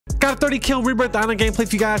Got a 30 kill Rebirth Island gameplay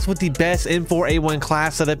for you guys with the best M4A1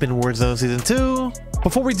 class setup in Warzone Season 2.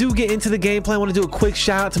 Before we do get into the gameplay, I want to do a quick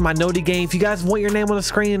shout out to my Noti gang. If you guys want your name on the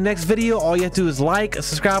screen in the next video, all you have to do is like,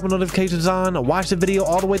 subscribe with notifications on, watch the video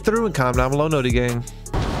all the way through, and comment down below, Noti gang.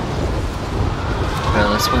 Bro,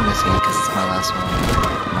 let's win this game because it's my last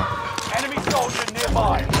one. Enemy soldier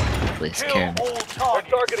nearby. Please Kill carry me. all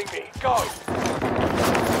targeting me. Go.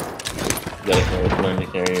 You gotta learn to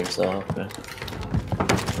carry yourself. Yeah.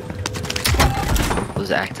 Who's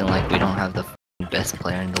acting like we don't have the best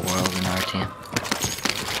player in the world in our team?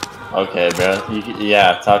 Okay, bro.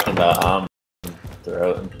 Yeah, talking about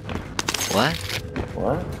throat. What?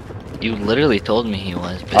 What? You literally told me he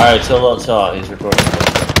was. Bitch. Alright, chill out. He's recording.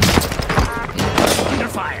 Under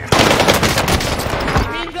fire.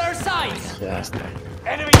 In their sights. Yeah.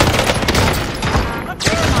 Enemy.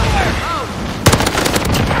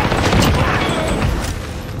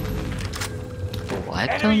 What?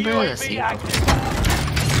 Enemy Bro, that's UAV you. active.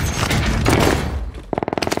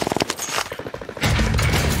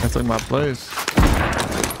 That's like my place.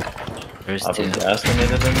 There's I've two. been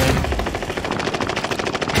estimated in there.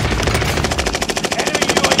 Enemy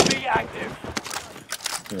UAV active.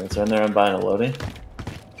 It's in there. I'm buying a loading.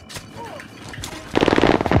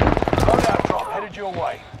 Loadout drop headed your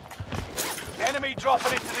way. Enemy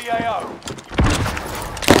dropping into the AO.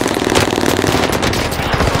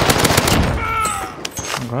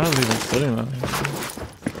 I'm glad I'm even sitting on here.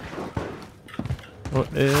 What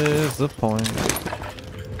is the point?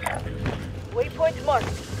 Waypoint marked.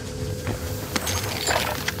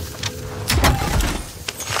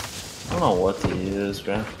 I don't know what to use,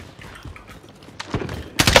 bro.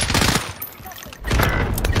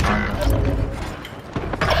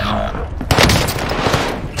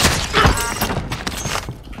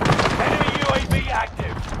 Enemy UAV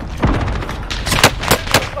active.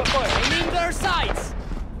 Aiming their sights.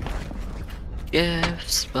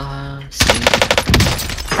 Gifts, boss.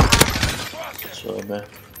 Chill, bro.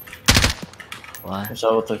 What? Watch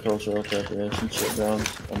out with the cultural appropriation shit, bro.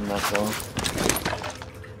 I'm not going.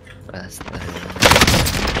 That's the...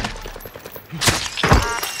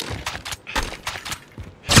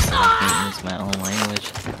 I can't use my own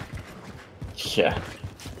language. Yeah.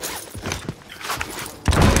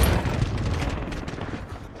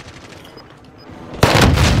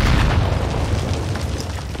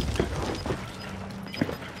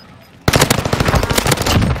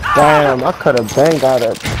 Damn, I could have bang got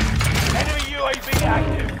it. Enemy UAV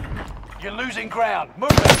active. You're losing ground.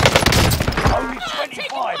 Move it. Only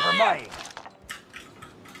 25 remain.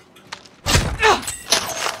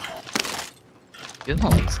 You're the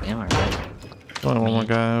only scammer, right? Only one more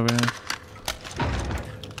guy over here.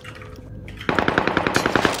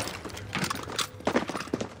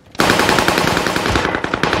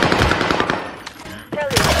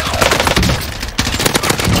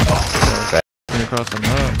 Across the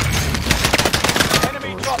map.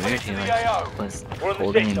 Enemy It was dropping weird, into he the like AO. was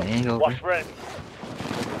holding an angle over. friends.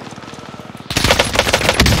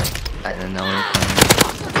 I didn't know where it was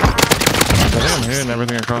I think I'm hearing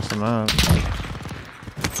everything across the map.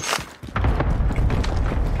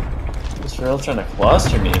 This real trying to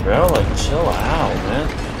cluster me, bro. Like, chill out, man.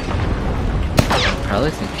 coming.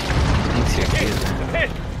 Probably thinks you're cute, man.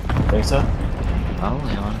 Think so?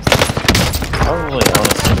 Probably, honestly. Probably,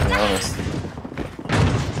 honestly, to be honest.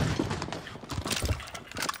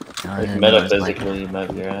 No, I Like, didn't know it was like, metaphysically, you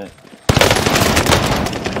might be right.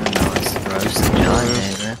 I don't know, it's gross and John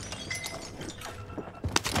Day, man.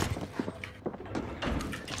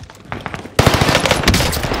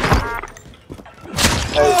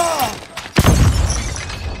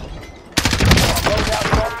 Loadout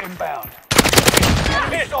drop inbound.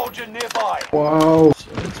 Enemy soldier nearby. Wow.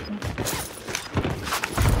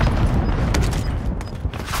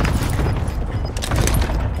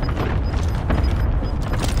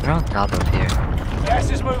 They're on top of here. Gas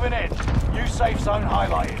is moving in. New safe zone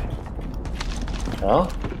highlighted. Oh?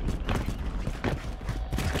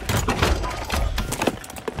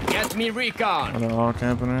 Get me recon. Are they all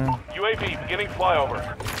camping here? UAV beginning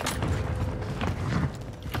flyover.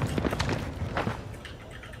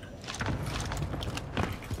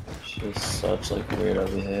 She's such like weirdo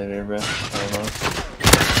behavior, bro. I don't know.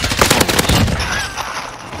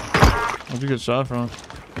 Where'd you get shot from?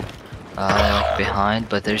 Like behind,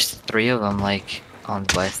 but there's three of them like on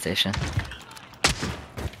the buy station.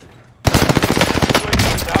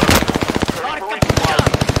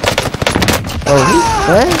 Oh,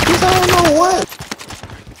 he's I don't know what.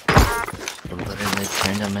 Literally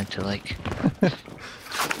turned them into like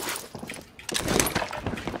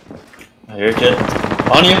I hear a kid.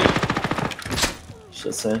 On you!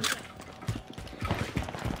 Shit, say.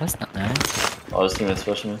 That's not nice. Oh, this teammate's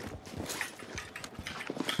pushing me.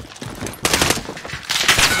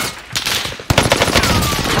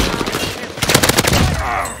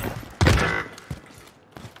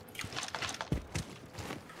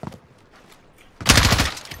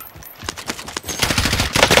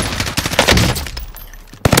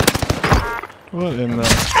 What in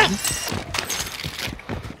the?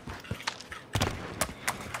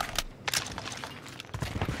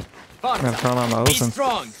 I'm trying on the open.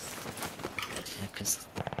 Yeah, 'cause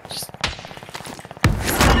just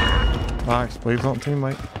Max, please don't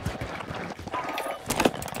teammate.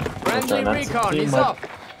 Friendly recon is up.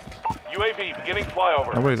 UAV beginning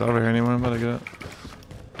flyover. Nobody's over here anymore. I'm about to get it.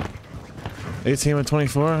 18 and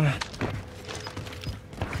 24.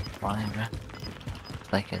 flying, bro.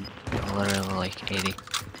 Like a literally like 80.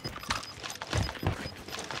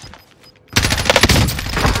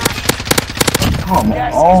 Come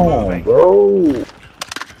on, bro.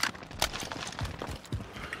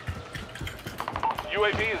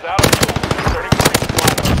 UAV is out of fuel.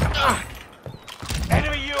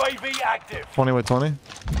 Enemy UAV active. 20 with 20.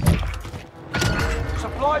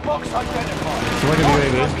 Supply box identified. So look at the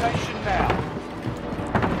UAV. Location now.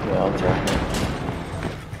 Yeah, I'll check it.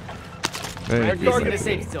 Hey, the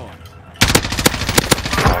safe zone.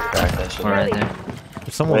 Crack that shit. We're right there.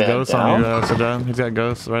 there's someone with Wait, ghosts on you, down? Saddam. He's got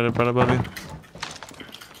ghosts right above you.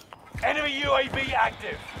 Enemy UAV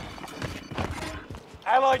active.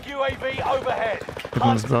 Allied UAV overhead. Put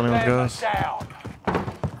in this building with them ghosts. down.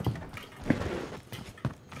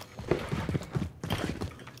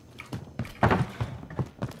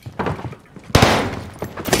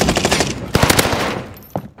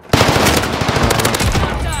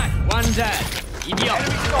 One dead. Idiot.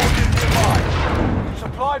 Enemy soldiers nearby.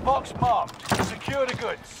 Supply box marked. Secure the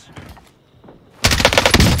goods.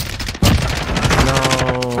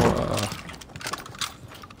 No.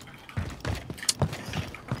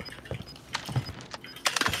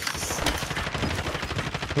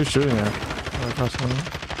 Who's shooting at? Across the window.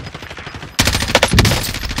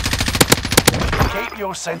 Keep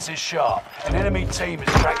your senses sharp. An enemy team is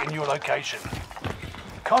tracking your location.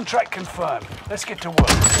 Contract confirmed. Let's get to work.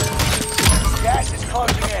 Gas is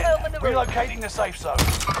closing in. Relocating the safe zone.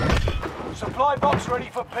 Supply box ready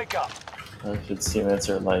for pickup. His teammates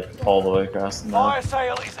are like all the way across the Fire map.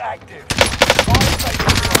 sale is active. Fire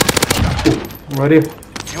station. Ready?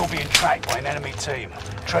 You're being tracked by an enemy team.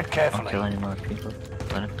 Tread Don't carefully. kill any more people.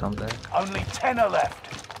 Let him come back. Only 10 are left.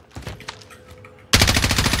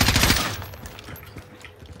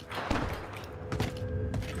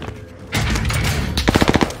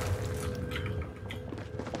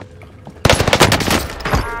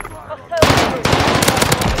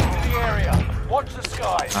 Into the area. Watch the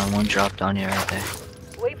skies. One dropped on you right there.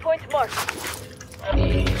 Waypoint marked.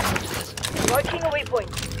 He Marking a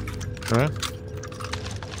waypoint. Alright.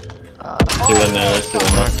 Two in there, there's two in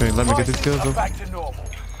there. Actually, let me get these kills Prices are up. back to normal.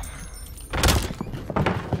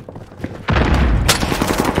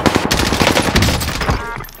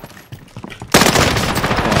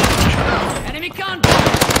 Enemy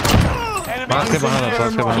contact. Enemy Let's get behind us,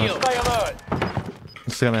 let's get behind us. Stay alert.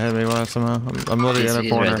 It's gonna hit me last somehow. I'm literally in a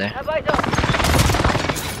he's corner. right there. Have I done?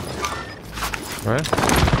 Right?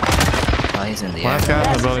 Oh, he's in the Last air.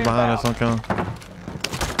 guy in the building behind us, don't kill him.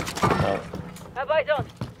 Have I done?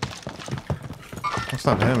 That's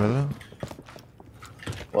not him, is it?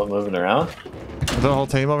 What, moving around? Is that a whole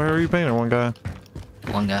team over here you paint or one guy?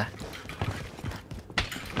 One guy.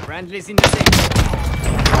 Friendlies in the safe zone.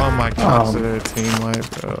 Oh my god, it's a team wipe,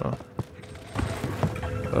 bro.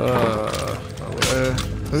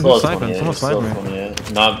 Who's Still at sniping? 28, Someone still sniped at me.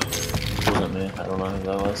 28. Not, wasn't me. I don't know who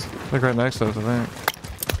that was. Like right next to us, I think.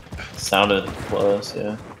 Sounded close,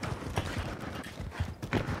 yeah.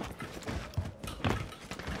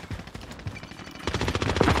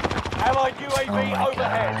 Allied UAV Oh my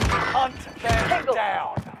overhead. God. Hunt them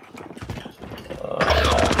down.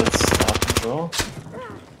 It's top control.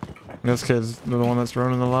 This kid's the one that's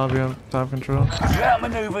running the lobby on top control. You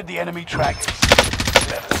outmaneuvered the enemy trackers.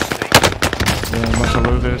 Devastating. Yeah, a bunch of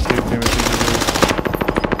losers. Steve team is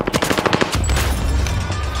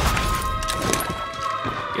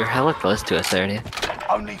You're hella close to us already.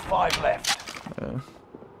 Only 5 left. Yeah.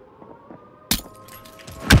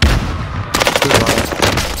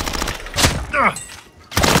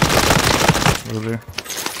 Loser.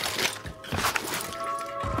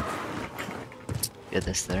 Get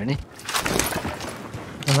this 30.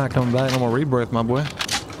 I'm not coming back. No more rebirth, my boy.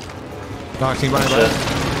 Doc, can you buy me Shit. back?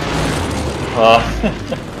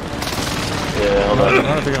 Yeah, hold I on. don't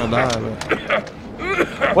know if you're gonna die,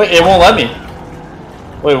 but Wait, it won't let me.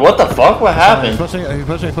 Wait, what the fuck? What happened? He's pushing me. On me.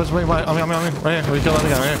 Right here. We killed that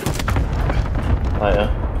guy right here. Oh yeah.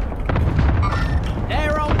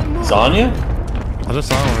 They're on the move. He's on you? I just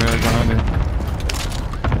saw him over here behind you.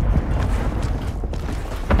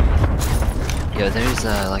 Yo, there's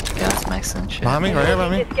like gas max and shit. Behind me, right here,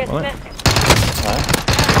 behind me. This gets What? messy.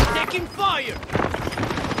 Taking fire.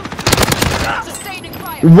 Sustaining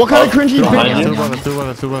fire. What kind of cringy behind thing? you.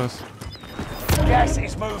 Two of us. Gas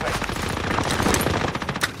is moving.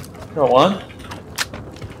 Got one.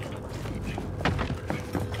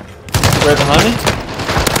 Right behind me?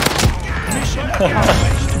 Mission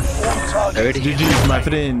accomplished. All targets. GG's, my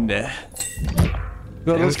friend.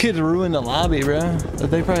 Bro, those kids ruined the lobby, bro.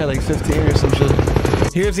 They probably had like 15 or some shit.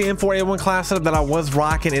 Here's the M4A1 class setup that I was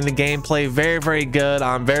rocking in the gameplay. Very, very good.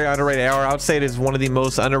 Very underrated AR. I would say it is one of the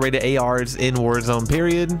most underrated ARs in Warzone,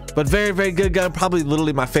 period. But very, very good gun. Probably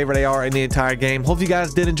literally my favorite AR in the entire game. Hope you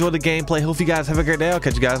guys did enjoy the gameplay. Hope you guys have a great day. I'll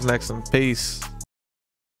catch you guys next one. Peace.